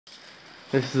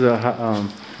This is a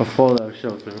fallout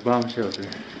shelter, a bomb shelter.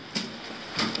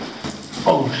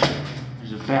 Oh shit,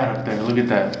 there's a bat up there, look at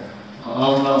that.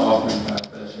 I'm not walking past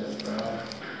that shit, bro.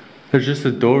 There's just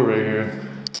a door right here.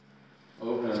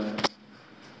 Open it.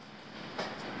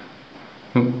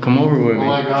 Come over with me. Oh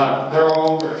my god, they're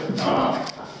all over.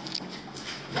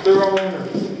 They're all over.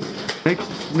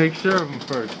 Make sure of them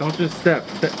first. Don't just step.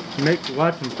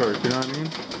 Watch them first, you know what I mean?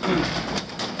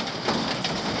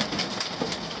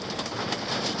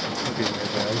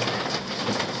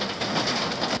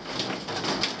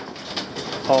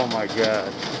 Oh my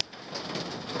god.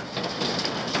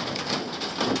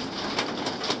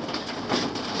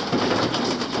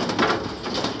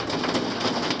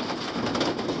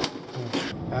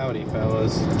 Howdy,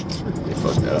 fellas. They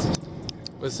fucked up.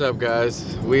 What's up,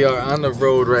 guys? We are on the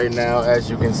road right now, as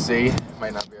you can see.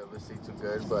 Might not be able to see too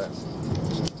good, but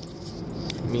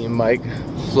me and Mike,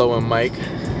 Flo and Mike,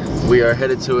 we are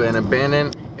headed to an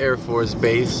abandoned Air Force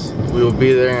base. We will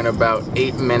be there in about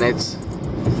 8 minutes,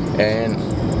 and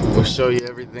we'll show you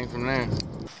everything from there.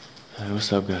 Hey,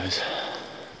 what's up, guys?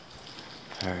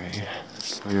 Alright,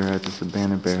 we are at this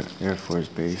abandoned Air Force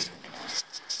base.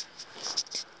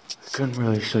 Couldn't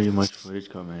really show you much footage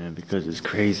coming in because it's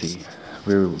crazy.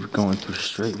 We were going through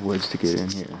straight woods to get in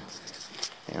here.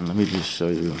 And let me just show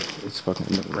you, it's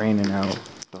fucking raining out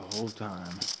the whole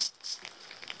time.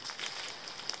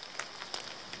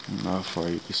 I don't know how far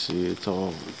you can see, it's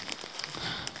all,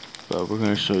 but we're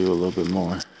gonna show you a little bit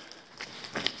more.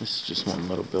 This is just one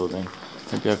little building.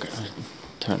 Maybe I can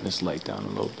turn this light down a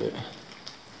little bit.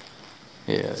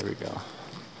 Yeah, there we go.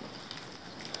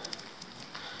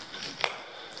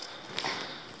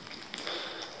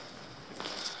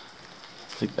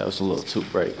 I think that was a little too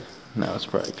bright. Now it's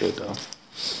probably good though.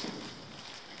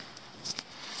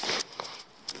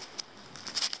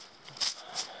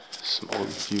 Some old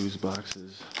fuse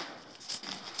boxes.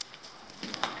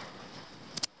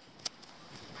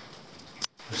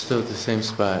 We're still at the same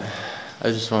spot.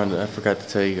 I forgot to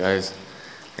tell you guys,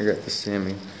 I got the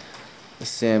Sam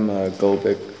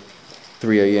Goldback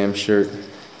 3 AM shirt.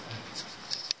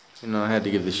 You know, I had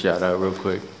to give the shout out real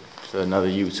quick to another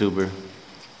YouTuber.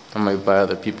 I might buy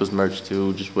other people's merch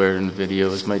too, just wear it in the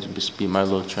videos. Might just be my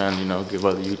little trend, you know, give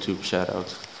other YouTube shout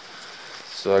outs.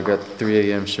 So I got the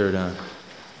 3 AM shirt on.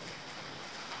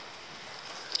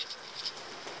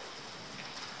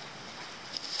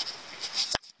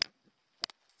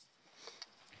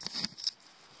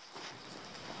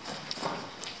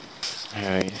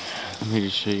 Alright, let me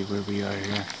just show you where we are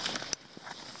here.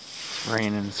 It's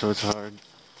raining, so it's hard.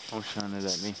 Don't shine it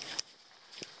at me.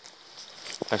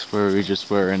 That's where we just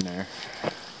were in there.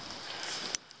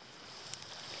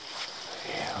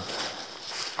 Yeah.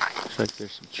 Looks like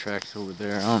there's some tracks over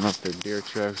there. I don't know if they're deer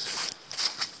tracks.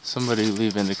 Somebody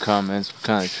leave in the comments what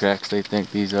kind of tracks they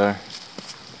think these are.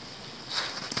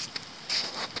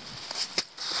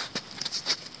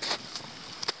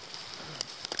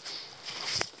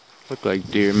 Look like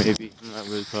deer maybe. I'm not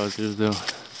really positive though.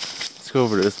 Let's go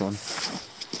over to this one.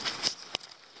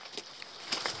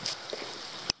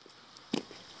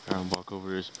 Walk over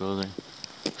this building.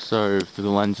 Sorry if the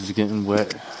lens is getting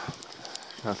wet.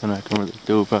 Nothing I can really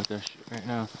do about that shit right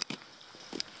now.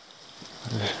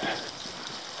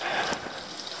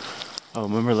 Oh,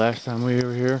 remember last time we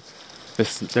were here?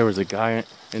 There was a guy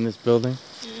in this building?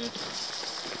 Yeah.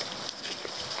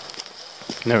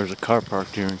 And there was a car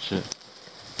parked here and shit.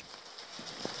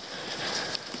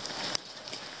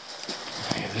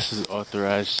 Yeah, this is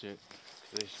authorized shit.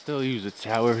 They still use a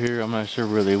tower here. I'm not sure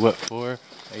really what for.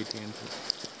 AT&T.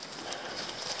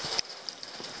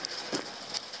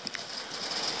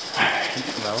 You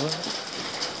smell it?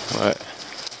 What?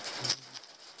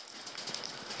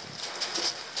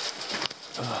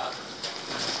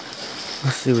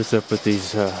 Let's see what's up with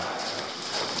these.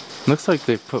 Looks like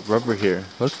they put rubber here.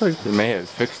 Looks like they may have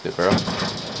fixed it, bro.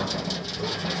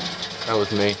 That was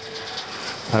me.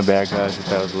 My bad, guys, if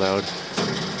that was loud.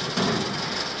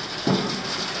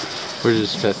 We're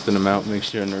just testing them out, make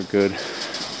sure they're good.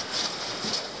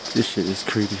 This shit is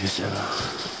creepy as hell.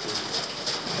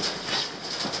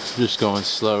 Just going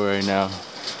slow right now.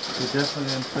 You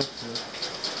definitely unfixed it.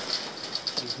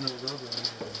 There's no rubber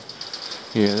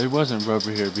in here. Yeah, there wasn't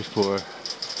rubber here before.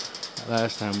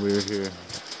 Last time we were here.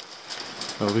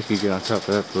 Oh, we could get on top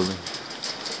of that building.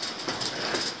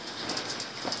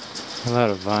 A lot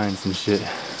of vines and shit.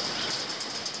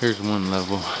 Here's one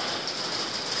level.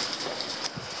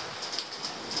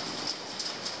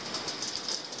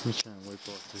 Let me try and wipe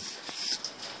off this.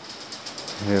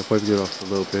 Yeah, wipe it off a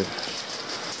little bit.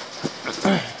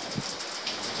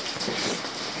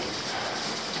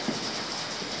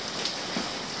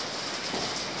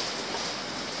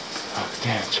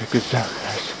 Damn, check this out,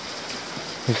 guys.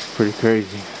 This is pretty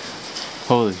crazy.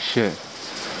 Holy shit.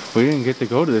 We didn't get to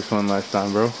go to this one last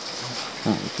time, bro. Oh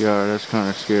my god, that's kind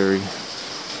of scary.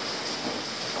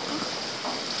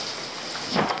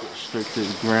 Straight to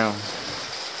the ground.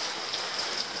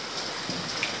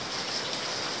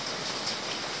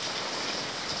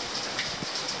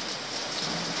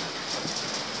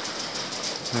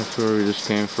 That's where we just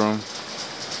came from.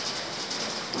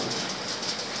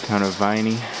 Kind of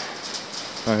viney.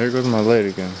 Oh, here goes my light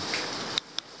again.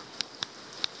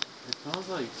 It sounds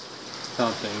like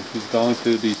something. He's going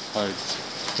through these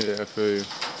parts. Yeah, I feel you.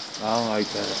 I don't like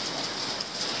that.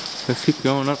 Let's keep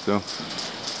going up though. You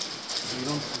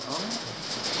don't smell it?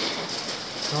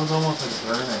 It smells almost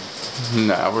like burning.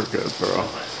 Nah, we're good, bro.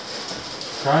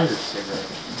 Try your cigarette.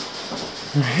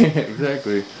 Yeah,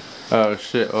 exactly. Oh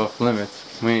shit, off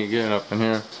limits. We ain't getting up in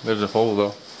here. There's a hole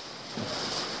though.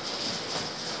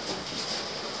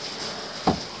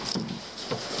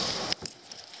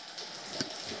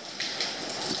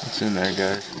 What's in there,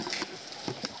 guys?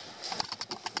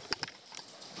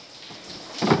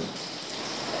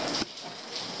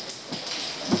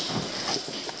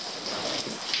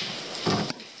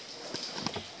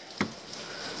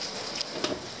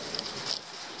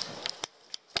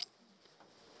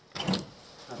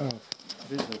 Oh,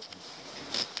 it is open.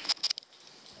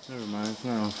 Never mind, it's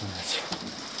not open.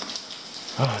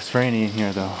 Oh, it's rainy in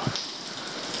here though.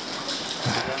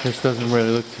 This doesn't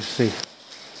really look too safe.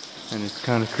 And it's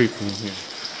kind of creepy in here.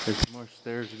 There's more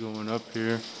stairs going up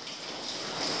here.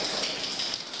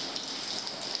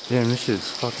 Damn, this shit is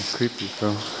fucking creepy,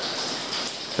 bro.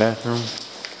 Bathroom.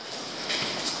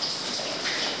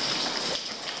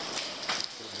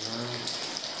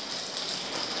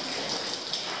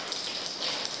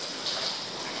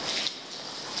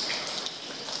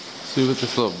 See what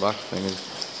this little box thing is.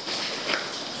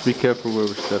 Just be careful where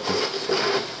we're stepping.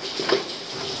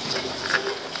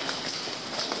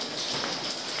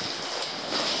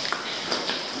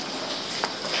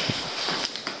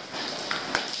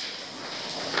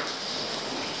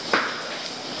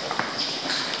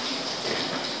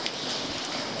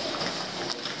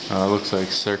 Oh, it looks like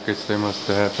circuits they must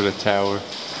have had for the tower.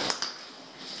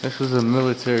 This was a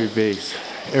military base,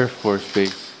 Air Force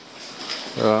base.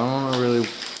 So I'm not really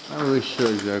sure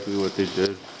exactly what they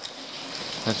did.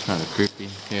 That's kind of creepy.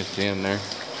 Can't see in there.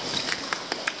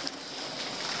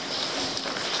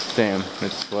 Damn,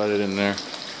 it's flooded in there.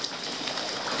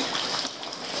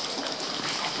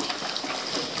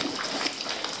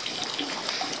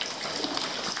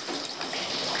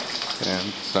 Damn,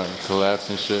 it's starting to collapse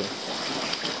and shit.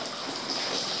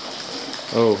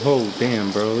 Oh, damn,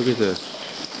 bro, look at this.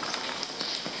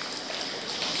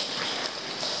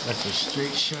 That's a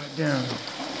straight shot down.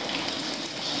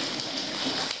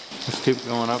 Let's keep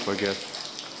going up, I guess.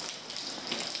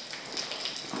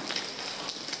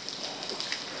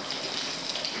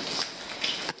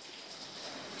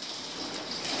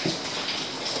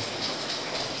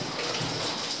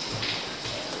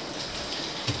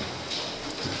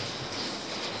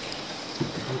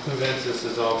 I'm convinced this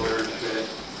is all bird shit.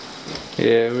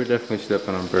 Yeah, we're definitely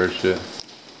stepping on bird shit.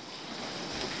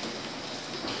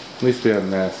 At least we have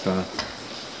masks on.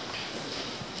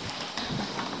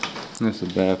 That's the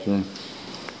bathroom.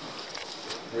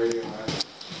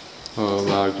 Oh,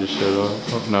 log just shut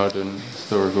off. Oh, no, it didn't. It's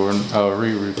still recording. Oh,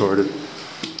 re-recorded.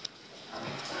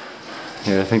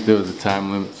 Yeah, I think there was a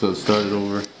time limit, so it started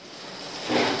over.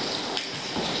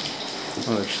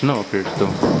 Oh, there's snow up here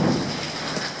still.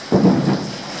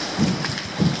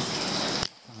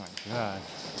 Oh my god.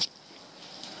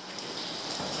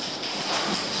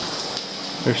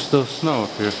 There's still snow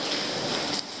up here.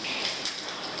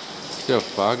 See how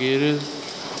foggy it is?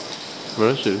 Bro,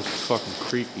 that shit is fucking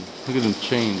creepy. Look at them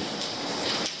chains.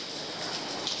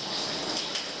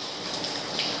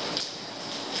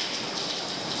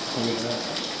 Look at that.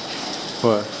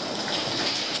 What?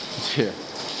 Yeah.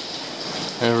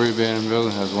 Every abandoned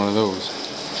building has one of those.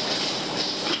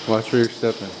 Watch where you're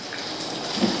stepping.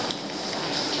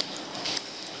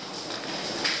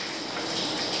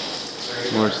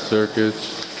 More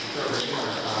circuits.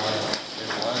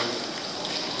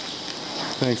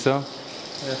 Think so?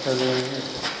 Yeah, because over here.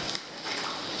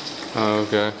 Oh,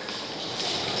 okay.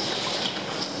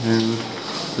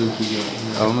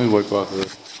 Let me wipe off the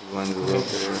lens a little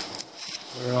bit.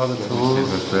 Where are all the See if tools?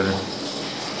 that's better.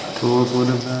 Tools would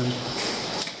have been.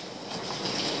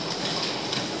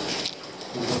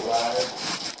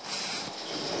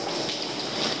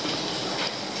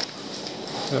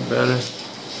 Is that better?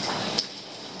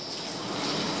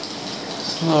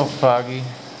 It's a little foggy.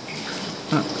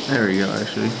 Oh, there we go,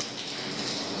 actually.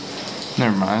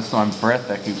 Never mind, it's my breath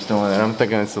that keeps doing it. I'm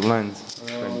thinking it's the lens.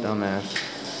 Freaking dumbass.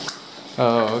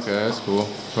 Oh, okay, that's cool.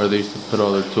 Where they used to put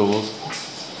all their tools.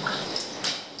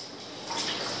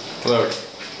 Look,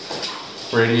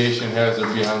 radiation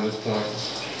hazard behind this point.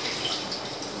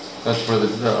 That's where the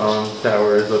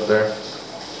tower is up there.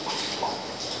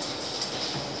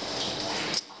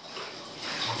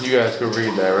 You guys could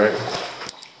read that, right?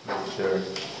 Make sure.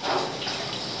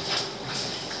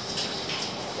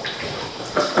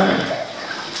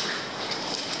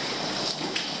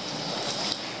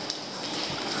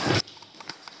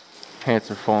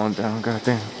 Pants are falling down,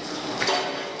 goddamn.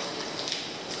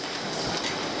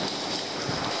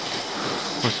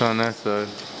 What's on that side?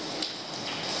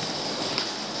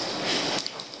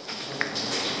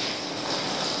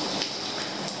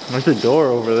 There's a door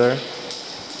over there.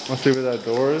 Wanna see where that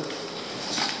door is?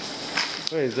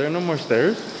 Wait, is there no more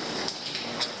stairs?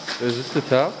 Is this the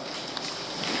top?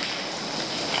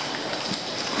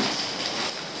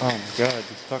 Oh my god,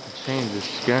 these fucking chains are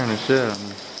scaring the shit out of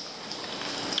me.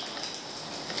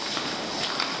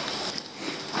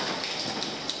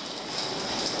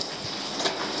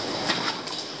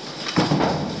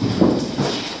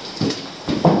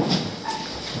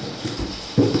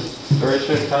 Birch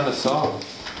is kind of soft.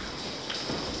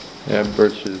 Yeah,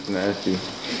 birch is nasty.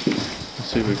 Let's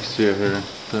see if we can see it here.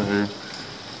 It's out here.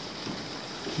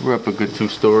 We're up a good 2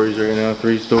 stories right now,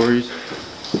 3 stories.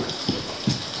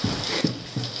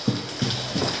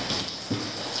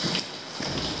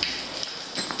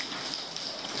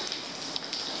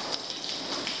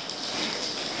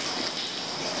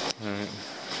 Alright,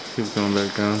 keep going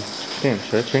back down. Damn,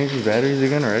 should I change these batteries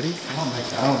again already? Oh my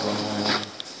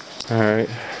god. Alright.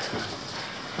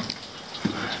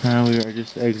 Now we are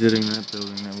just exiting that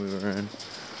building that we were in.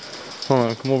 Hold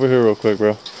on, come over here real quick,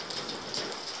 bro.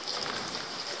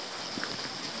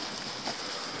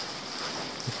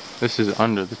 This is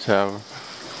under the tower.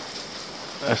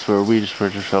 That's where we just were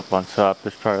just up on top.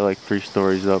 There's probably like 3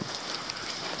 stories up.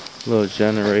 Little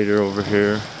generator over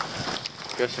here.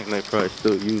 Guessing they probably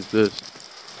still use this.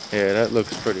 Yeah, that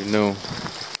looks pretty new.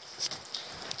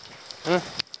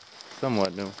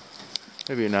 Somewhat new.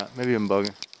 Maybe not. Maybe I'm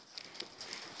bugging.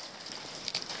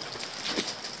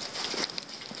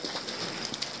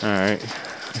 Alright,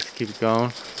 let's keep it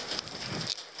going.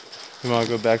 You want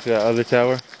to go back to that other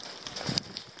tower?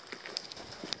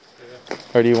 Yeah.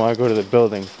 Or do you want to go to the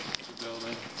buildings? The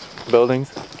building.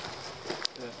 Buildings?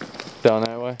 Yeah. Down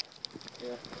that way?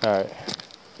 Yeah. Alright.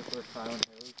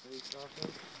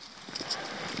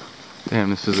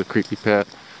 Damn, this is a creepy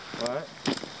path. What?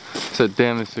 I said,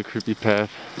 damn, this is a creepy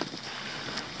path.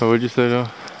 What would you say though?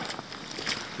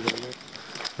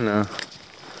 No.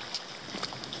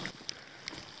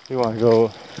 You want to go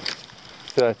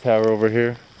to that tower over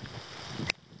here?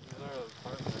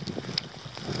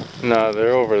 No,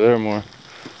 they're over there more.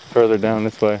 Further down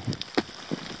this way.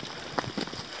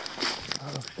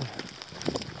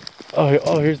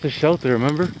 Oh, here's the shelter,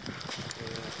 remember? Yeah.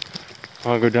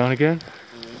 Want to go down again?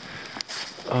 Yeah.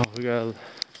 Oh, we got...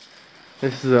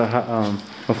 This is a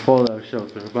fallout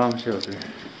shelter, a bomb shelter.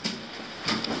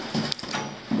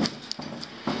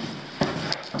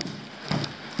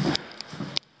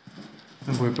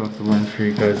 Let me wipe off the lens for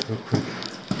you guys real quick.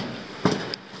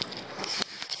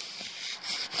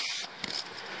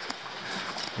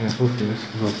 Yeah, hopefully this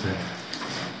is up there.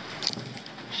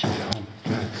 Shit, oh my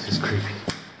god, this is creepy.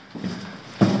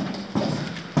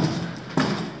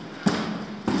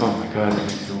 Oh my god, that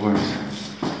makes it worse.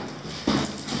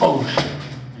 Oh shit,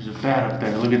 there's a bat up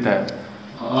there, look at that.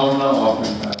 I'm not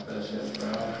walking past that shit,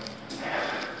 bro.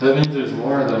 That means there's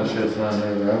more of them shits down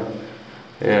there, bro.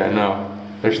 Yeah, I know.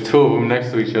 There's 2 of them next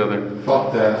to each other.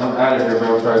 Fuck that. I'm out of here,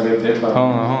 bro. Try to get dip on.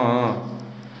 Hold on.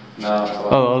 Nah.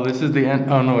 Oh, this is the end.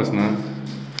 Oh, no, it's not.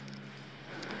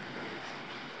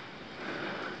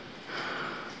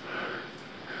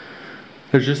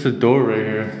 There's just a door right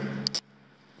here.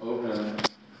 Open it.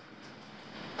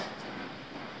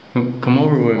 Come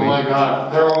over with me. Oh my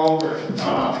god. They're all over.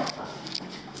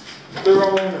 They're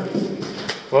all over.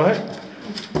 What?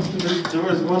 There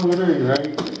was one literally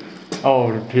right.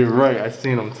 Oh, you're right. I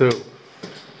seen them too.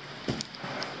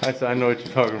 I know what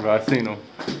you're talking about. I seen them.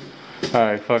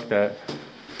 Alright, fuck that.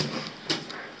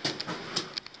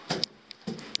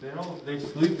 They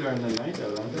sleep during the night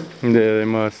though, don't they? Yeah, they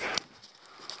must.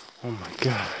 Oh my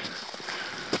god.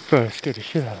 Bro, that scared the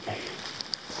shit out of me.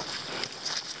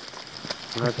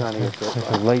 I'm not trying to get There's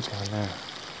a light down there.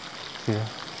 Yeah?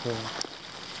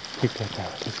 Keep that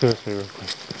down. Let's go this way real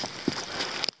quick.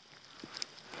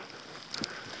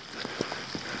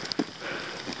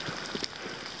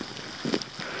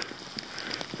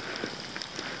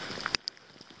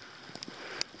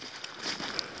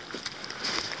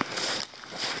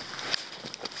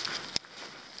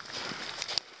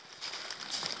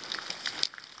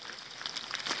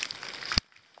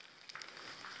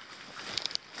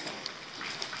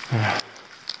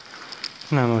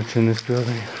 Not much in this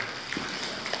building.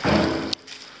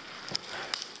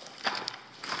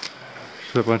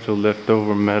 Just a bunch of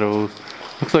leftover metals.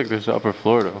 Looks like there's the upper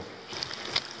floor though.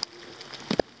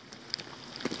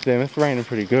 Damn, it's raining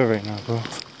pretty good right now, bro.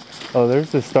 Oh,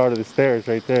 there's the start of the stairs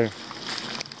right there.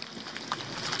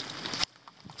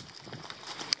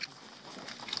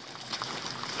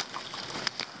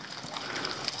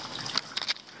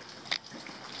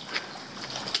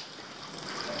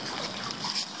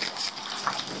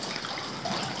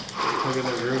 Look at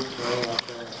the roof, bro, out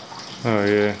there. Oh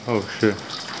yeah, oh shit.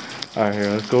 Alright, here,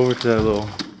 let's go over to that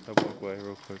walkway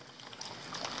real quick.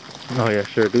 Oh yeah,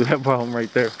 sure, do that while I'm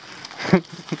right there.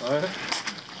 What?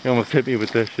 You almost hit me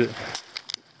with that shit.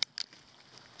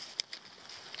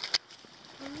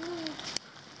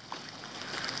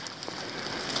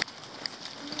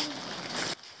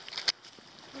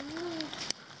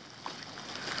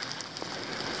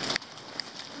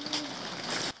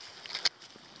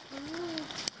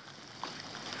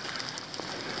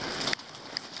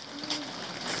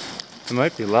 It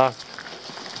might be locked.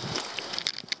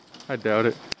 I doubt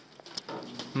it.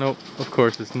 Nope, of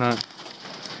course it's not.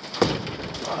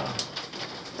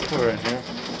 We're in here.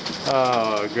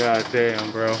 Oh, god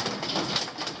damn, bro.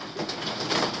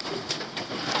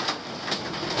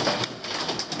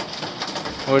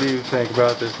 What do you think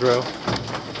about this, bro?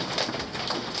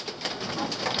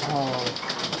 Oh.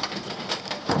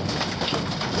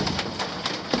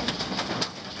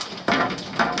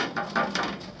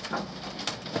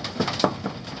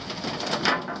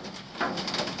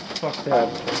 Fuck that.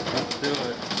 Let's do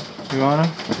it. You wanna?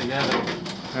 Together.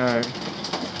 Alright.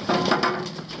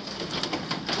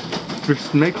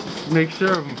 Just make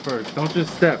sure of them first. Don't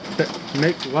just step.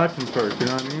 Watch them first, you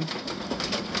know what I mean?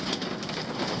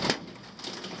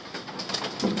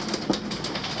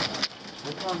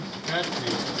 This one's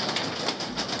sketchy.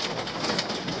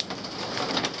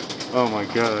 Oh my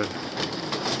god.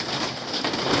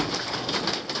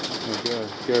 Oh my god, I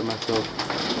scared myself.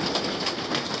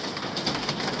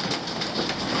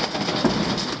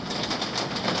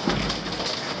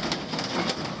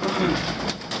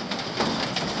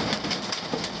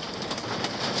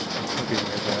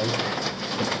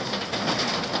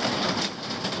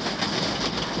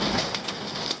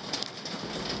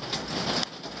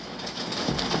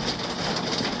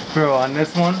 Bro, on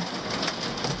this one,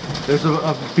 there's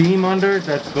a beam under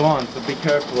that's gone, so be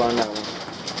careful on that one.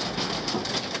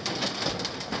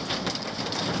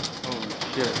 Holy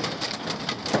shit.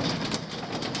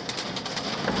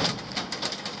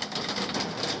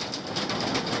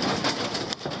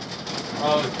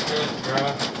 Oh shit, bro.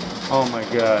 Oh my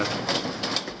god.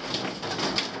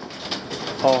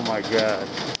 Oh my god.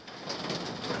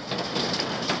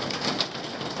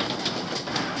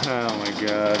 Oh my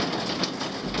god.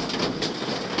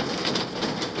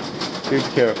 Be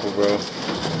careful, bro.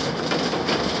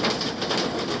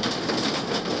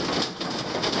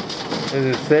 Is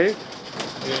it safe?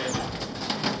 Yeah.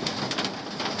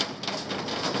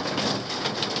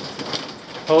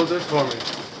 Hold this for me.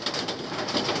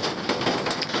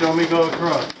 Show me go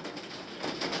across.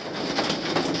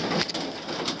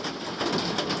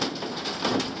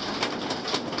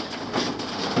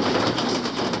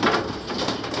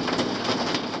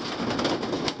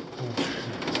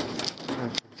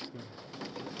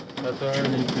 That's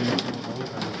already been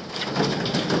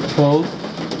Close.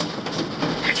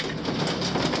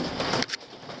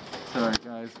 Sorry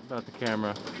guys, about the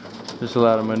camera. There's a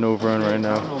lot of maneuvering right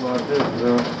now. I don't know about this,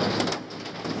 bro.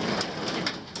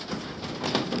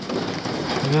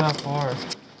 Look at that far.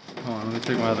 Hold on, let me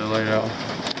take my other light out.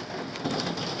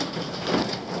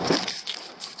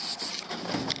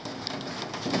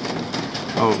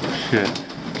 Oh shit.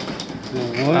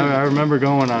 What? I remember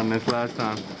going on this last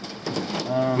time.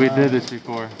 We did this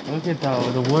before. Look at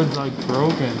that, the wood's like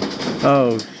broken.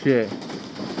 Oh shit.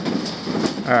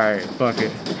 Alright, fuck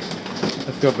it.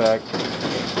 Let's go back.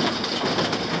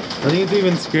 I think it's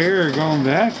even scarier going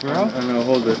back, bro. I know,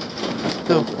 hold it.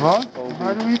 The fuck?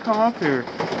 How did we come up here?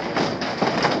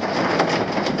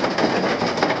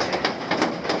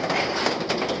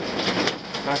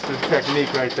 That's the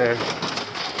technique right there.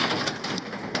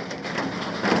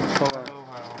 Hold on.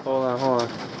 Hold on, hold on.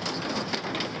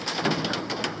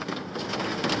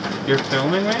 You're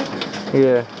filming me?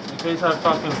 Yeah. In case I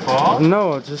fucking fall?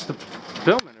 No, just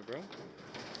filming it, bro.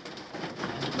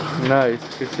 Nice,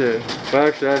 good shit. But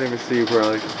actually, I didn't even see you,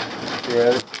 bro. Like, yeah,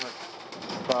 there's too much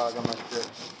fog on my shit.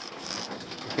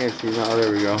 I can't see now.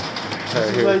 There we go.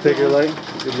 Alright, here, like take the your light.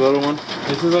 Your little one.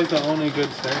 This is like the only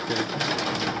good staircase.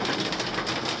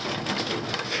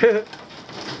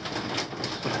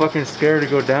 I'm fucking scared to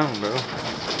go down, bro.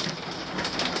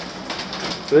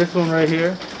 This one right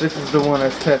here, this is the one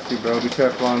that's testy, bro. Be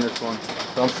careful on this one.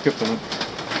 So I'm skipping it.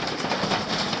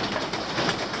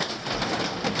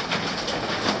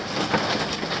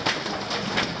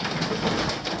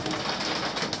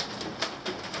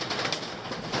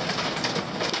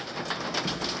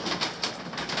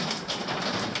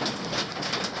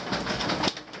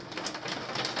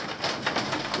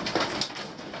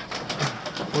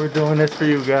 We're doing this for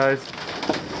you guys.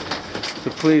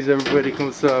 So please, everybody,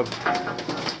 come sub.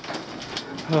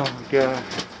 Oh my god.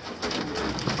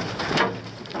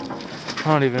 I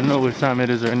don't even know what time it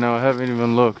is right now. I haven't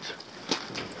even looked.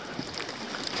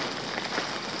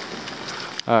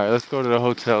 Alright, let's go to the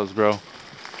hotels, bro.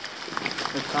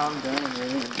 They calmed down,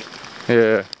 right?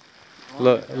 Yeah. A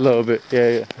little bit.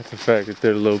 Yeah, that's a fact. It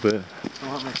did a little bit. I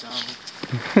want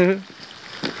McDonald's.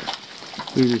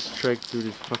 We just trekked through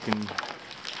this fucking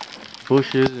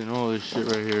bushes and all this shit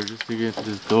right here just to get to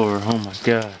this door. Oh my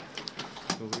god.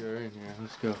 So we are in here.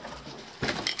 Let's go.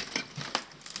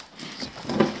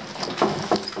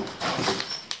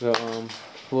 The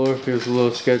floor feels a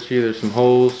little sketchy. There's some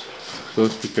holes, so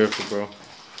let's be careful, bro.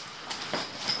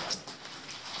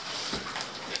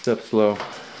 Step slow.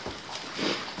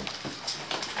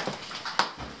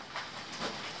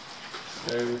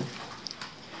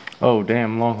 Oh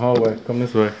damn, long hallway. Come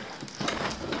this way.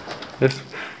 This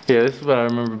is what I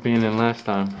remember being in last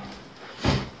time.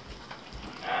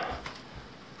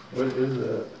 What is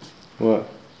that? What?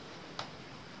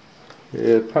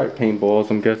 Yeah, probably paintballs,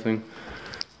 I'm guessing.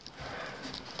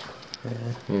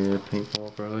 Yeah,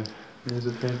 paintball probably. There's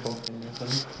a paintball thing or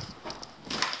something.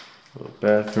 Little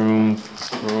bathroom,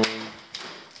 room,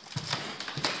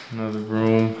 another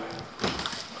room.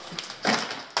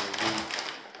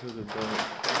 Look at that.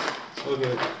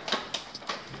 Okay.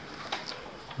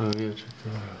 Oh yeah, check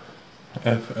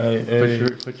that out.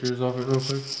 FAA. Put yours off it real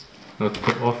quick. Let's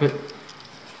put off it.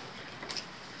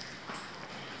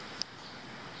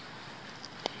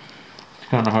 It's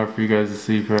kind of hard for you guys to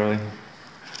see, probably.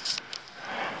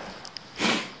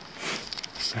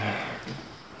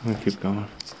 I'm gonna keep going.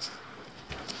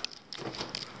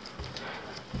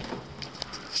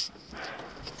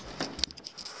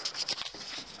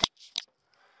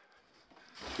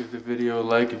 Give the video a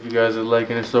like if you guys are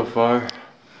liking it so far.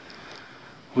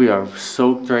 We are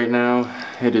soaked right now.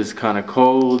 It is kind of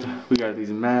cold. We got these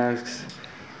masks.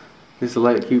 This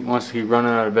light wants to keep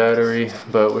running out of battery,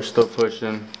 but we're still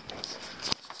pushing.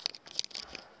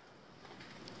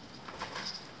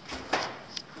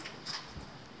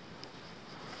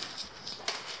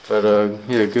 But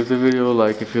yeah, give the video a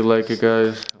like if you like it,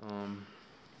 guys.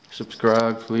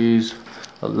 Subscribe, please.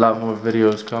 A lot more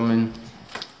videos coming.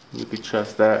 You can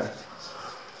trust that.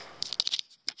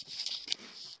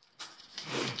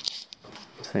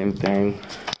 Same thing.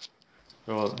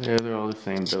 They're all the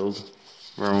same build.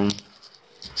 Room.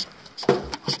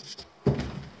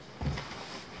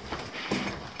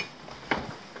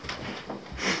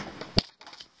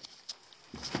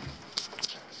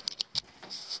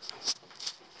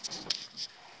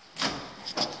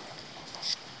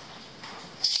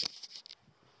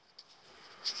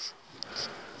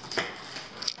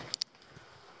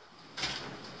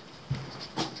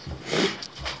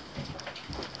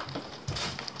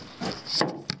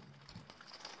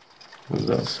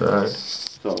 Outside.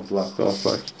 It's all blocked off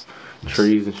by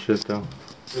trees and shit though.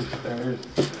 There's stairs.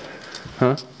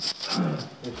 Huh?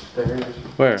 There's stairs.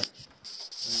 Where? In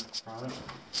front.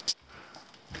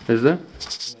 Is there?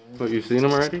 Yeah. What, you seen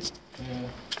them already? Yeah.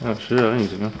 Oh shit, I didn't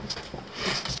see them.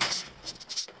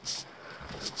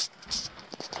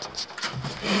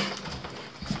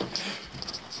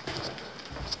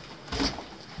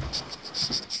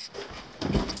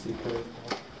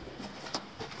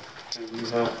 You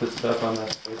have to step on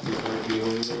that space before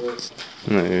you do it.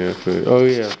 No, yeah, oh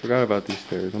yeah, I forgot about these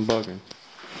stairs. I'm bugging.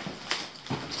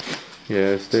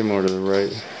 Yeah, stay more to the right.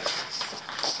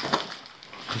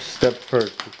 Just step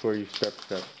first before you step.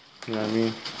 You know what I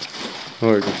mean?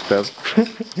 Or just step.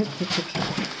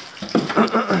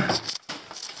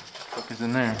 What is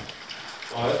in there?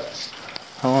 What?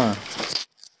 Hold on.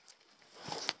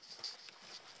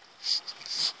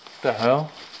 What the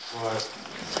hell? What?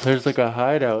 There's like a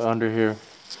hideout under here.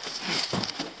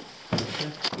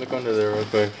 Look under there real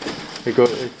quick.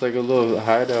 It's like a little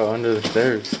hideout under the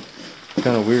stairs. It's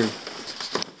kind of weird.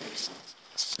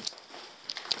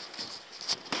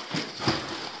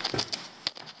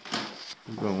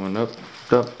 Going up.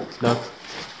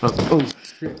 Oh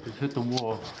shit, just hit the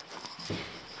wall.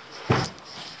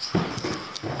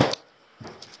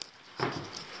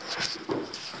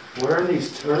 Where are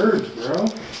these turds, bro?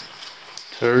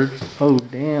 Turds? Oh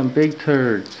damn, big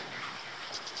turds.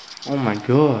 Oh my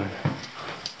god.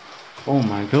 Oh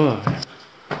my god.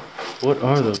 What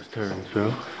are those turds,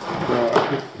 bro? Bro, I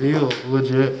can feel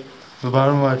legit. The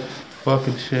bottom of my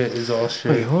fucking shit is all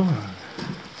shit. Wait, hold on.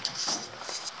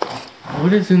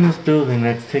 What is in this building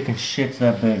that's taking shits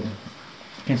that big?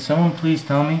 Can someone please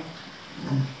tell me?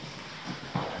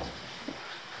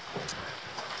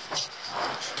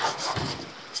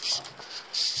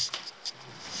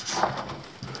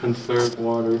 Conserve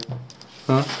water.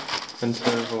 Huh?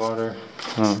 Conserve water.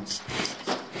 Oh.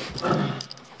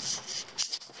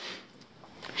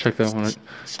 Check that one.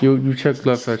 You check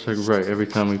left, I check right every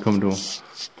time we come to them.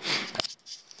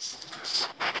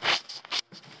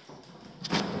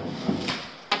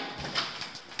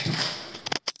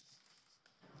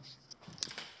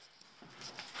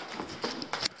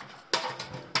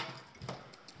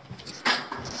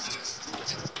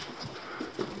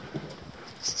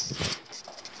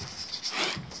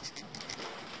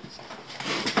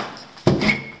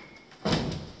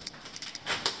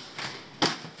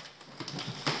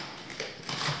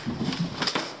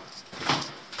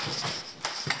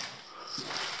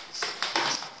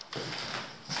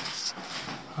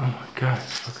 Oh my god,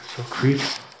 it's fucking so creepy.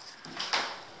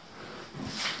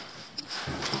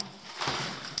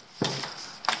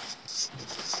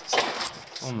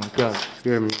 Oh my god, it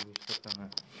scared me when you stepped on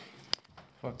that.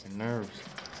 Fucking nerves.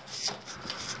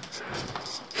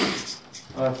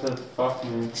 Oh, that says fuck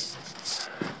me.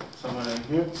 Someone in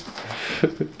here? Is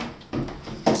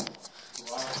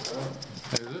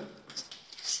it?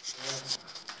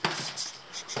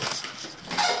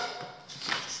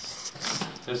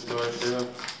 This door too.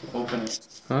 Open it.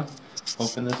 Huh?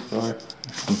 Open this door.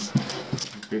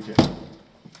 Creepy.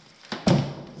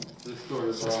 This door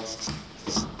is locked.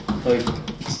 Like,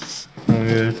 oh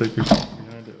yeah, it's like you're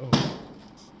behind it. Oh,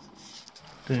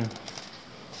 damn.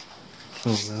 So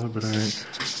loud, but alright.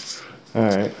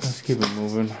 Alright, let's keep it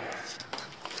moving.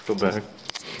 Let's go back.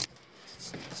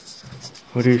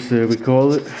 What do you say we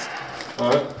call it?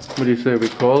 What? What do you say we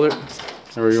call it?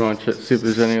 Or you want to see if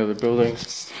there's any other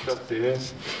buildings? Up to you.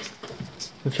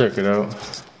 We'll check it out.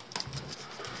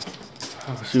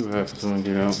 I'll see what happens when we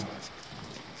get out.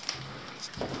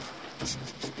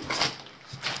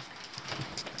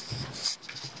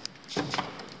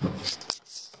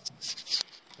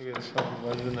 I guess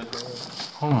someone's in the door.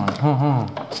 Hold on.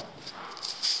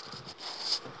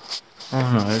 I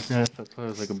don't know, I thought it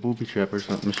was like a booby trap or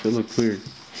something. It should look weird.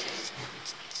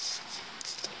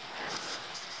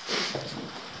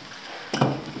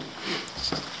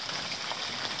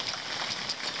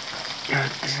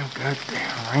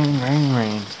 Goddamn,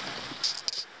 rain.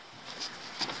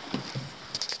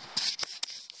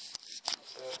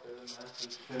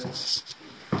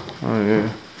 Oh yeah.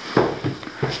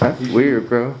 That's weird,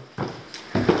 bro.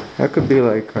 That could be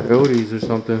like coyotes or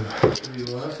something.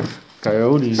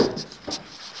 Coyotes.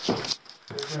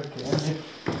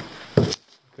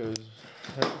 Because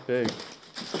that's big.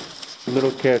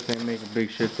 Little cats ain't making big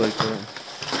shits like that.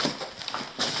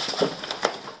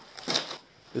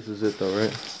 This is it though,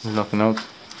 right? There's nothing else?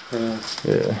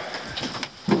 Yeah.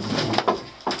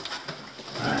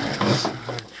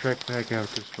 Alright, trek back out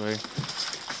this way.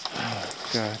 Oh,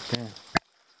 god damn.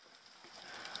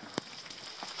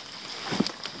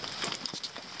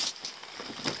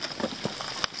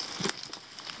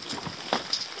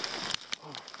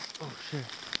 Oh shit.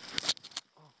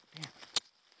 Oh damn.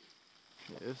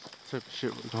 Yeah, this is the type of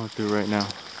shit we're going through right now.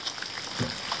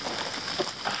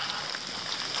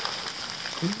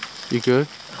 You good?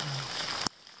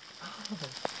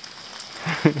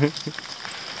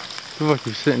 Fuck,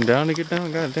 you sitting down to get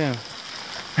down? God damn.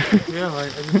 Yeah,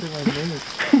 like, I just did my minutes.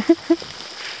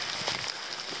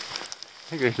 I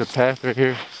think there's a path right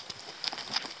here.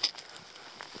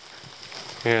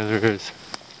 Yeah, there is.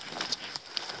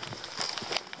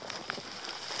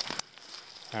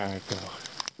 Alright, go.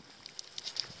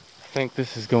 I think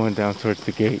this is going down towards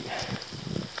the gate.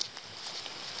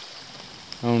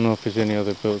 I don't know if there's any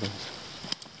other buildings.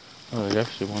 Oh, there's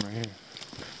actually one right here.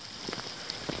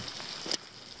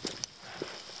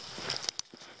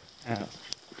 Ouch.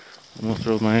 Almost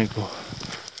rolled my ankle.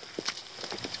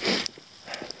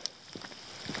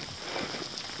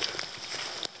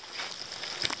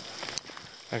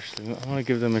 Actually, I want to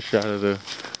give them a shot of the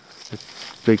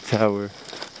big tower.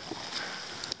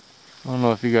 I don't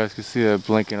know if you guys can see that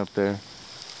blinking up there.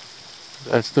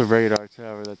 That's the radar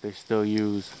tower that they still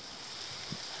use.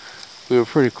 We were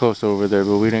pretty close over there,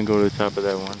 but we didn't go to the top of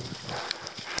that one.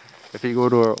 If you go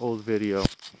to our old video,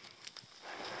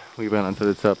 we went onto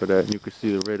the top of that and you can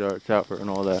see the radar tower and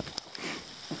all that.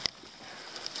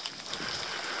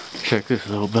 Check this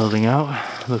little building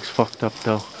out. Looks fucked up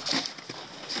though.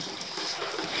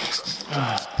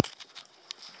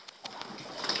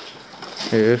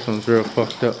 Yeah, this one's real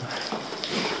fucked up.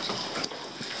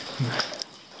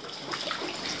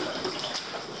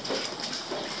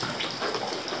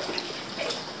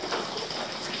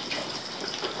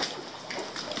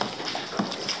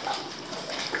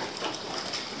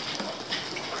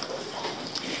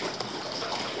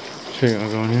 So you gonna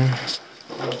go in here?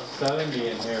 It's 70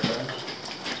 in here,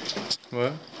 bro.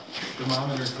 What?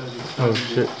 Thermometer says it's 70. Oh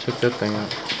shit, check that thing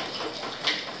out.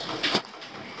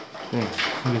 Damn,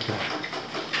 look at that.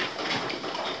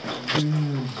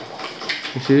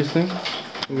 You see this thing?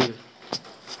 Look at this.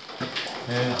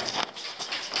 Yeah.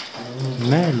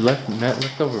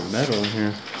 Leftover metal in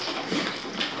here.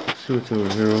 Let's see what's over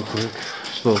here real quick.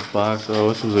 This little box. Oh,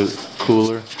 this was a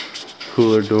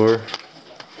cooler door.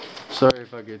 Sorry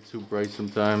if I get too bright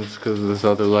sometimes because of this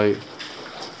other light.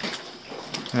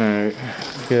 Alright,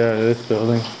 let's get out of this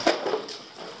building.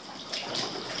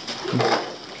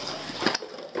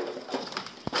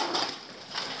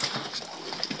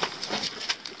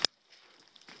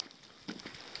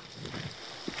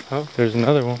 Oh, there's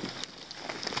another one.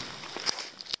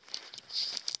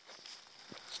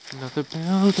 Another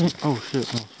building. Oh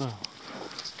shit, no fell.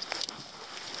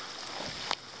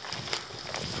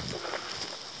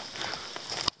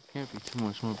 Can't be too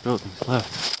much more buildings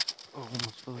left. Oh,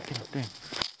 almost fell again. Dang.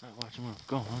 Alright, watch him move.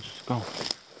 Go, let's just go.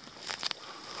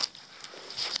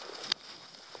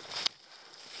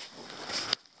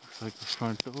 Looks like the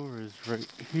front door is right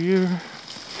here.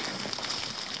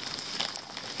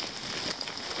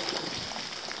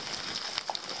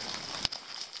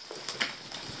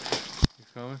 You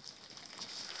coming?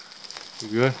 You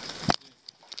good?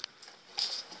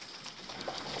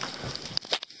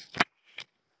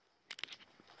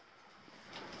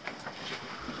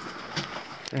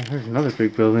 Dang, there's another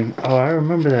big building. Oh, I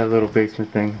remember that little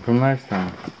basement thing from last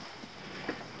time.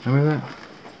 Remember that?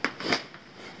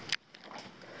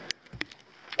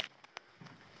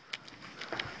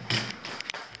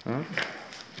 Huh?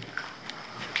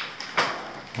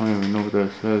 I don't even know what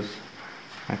that says.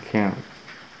 I can't.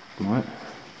 What?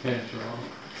 Can't draw.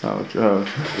 Oh, Joe.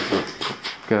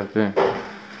 God damn.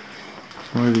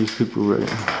 Where are these people right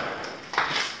now?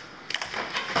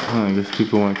 Oh, I guess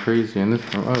people went crazy in this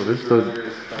room. Oh, this goes.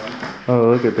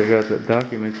 Oh, look at, they got the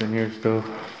documents in here still.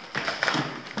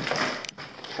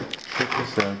 Check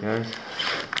this out, guys.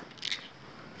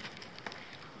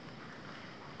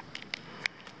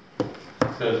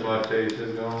 It says what date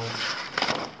is going.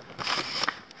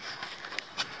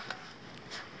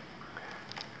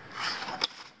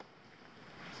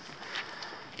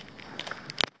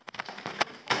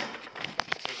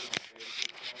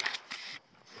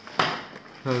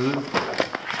 Oh, really?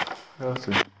 What else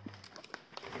is there?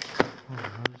 Oh,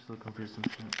 I'm just looking for some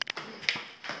shit.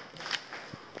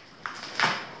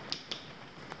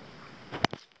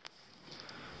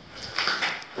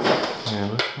 Yeah,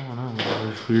 what's going on with all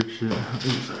this weird shit? Ooh,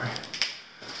 sorry.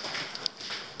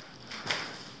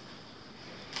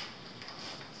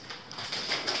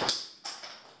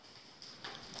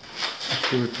 Let's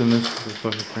see what's in this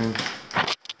fucking thing.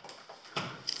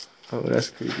 Oh, that's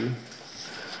creepy.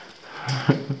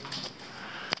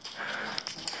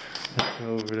 Let's go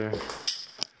over there.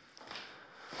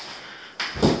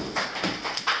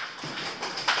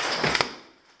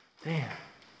 Damn,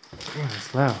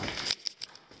 it's loud.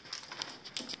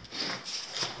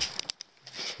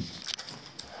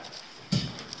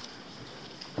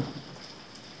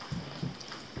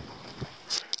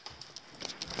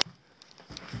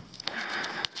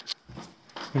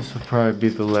 This will probably be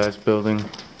the last building.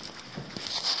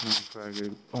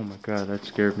 Oh my god, that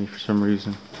scared me for some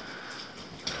reason.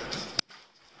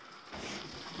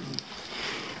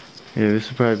 Yeah, this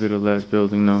will probably be the last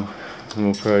building though. And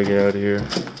we'll probably get out of here.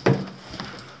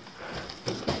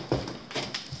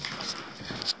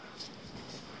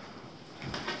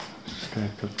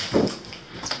 Stacked up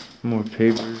more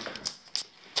papers.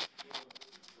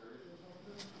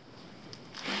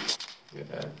 Look at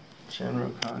that.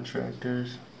 General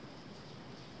contractors.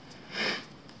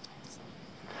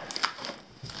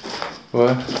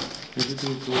 What?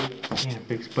 Yeah,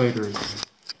 big spider.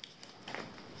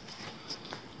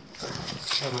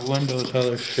 Oh, the windows, how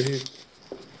they're shaped.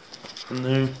 In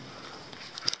there.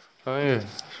 Oh yeah,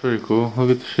 that's pretty cool.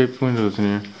 Look at the shaped windows in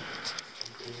here.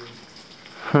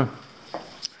 Huh.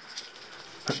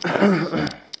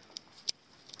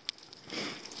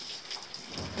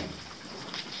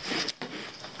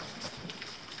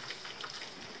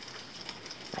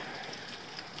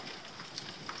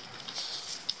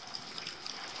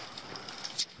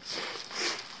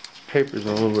 Papers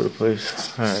all over the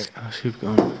place. Alright, let's keep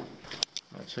going.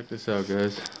 Alright, check this out,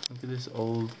 guys. Look at this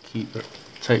old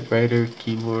typewriter,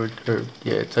 keyboard, or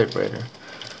yeah, typewriter.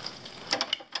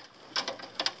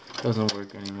 Doesn't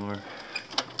work anymore.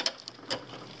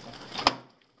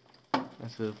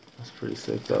 That's pretty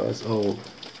sick though. It's old.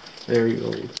 Very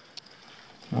old.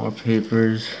 More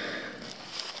papers.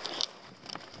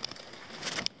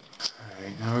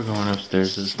 Alright, now we're going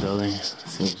upstairs to this building.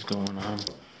 See what's going on.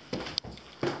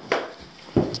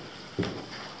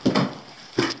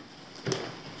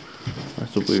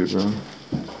 That's a weird room.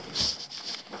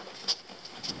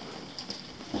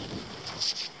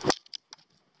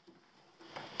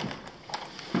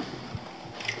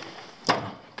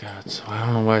 Oh God, so I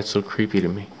don't know why it's so creepy to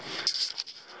me.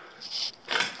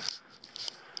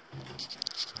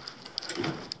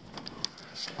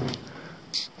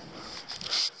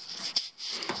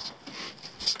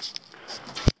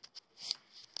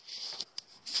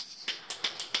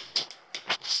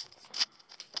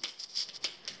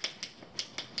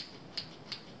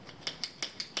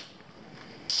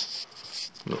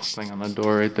 Little thing on the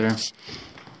door right there. There's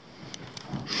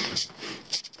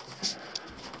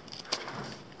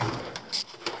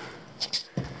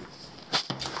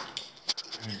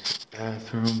the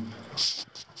bathroom.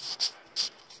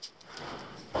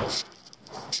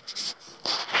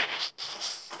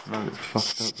 Another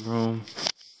fucked up room.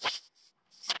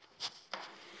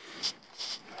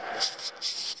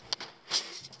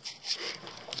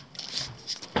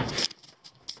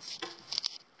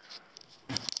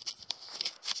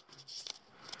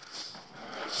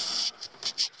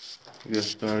 Get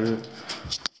started.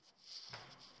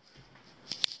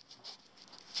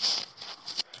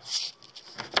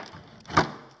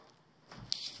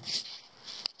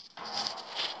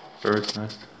 Bird's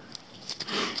nest.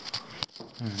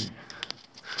 Alright.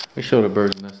 We showed a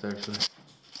bird's nest actually.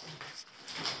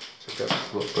 Check out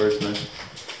this little bird's nest.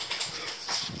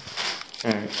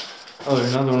 Alright. Oh,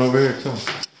 there's another one over here too.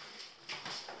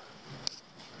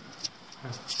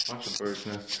 Bunch of bird's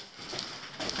nests.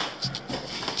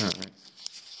 Alright.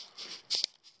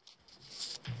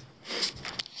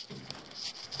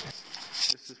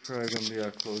 This is probably going to be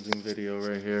our closing video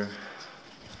right here.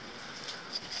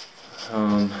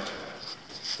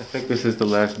 I think this is the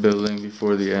last building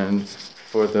before the end,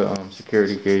 before the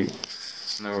security gate.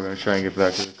 Now we're going to try and get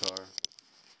back to the car.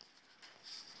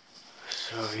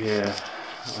 So yeah,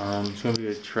 it's going to be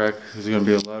a trek. There's going to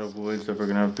be a lot of woods that we're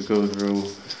going to have to go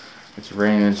through. It's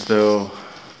raining still.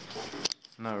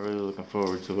 I'm not really looking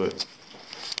forward to it.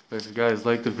 But if you guys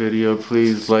like the video,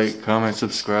 please like, comment,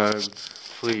 subscribe.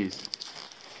 Please.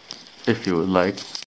 If you would like.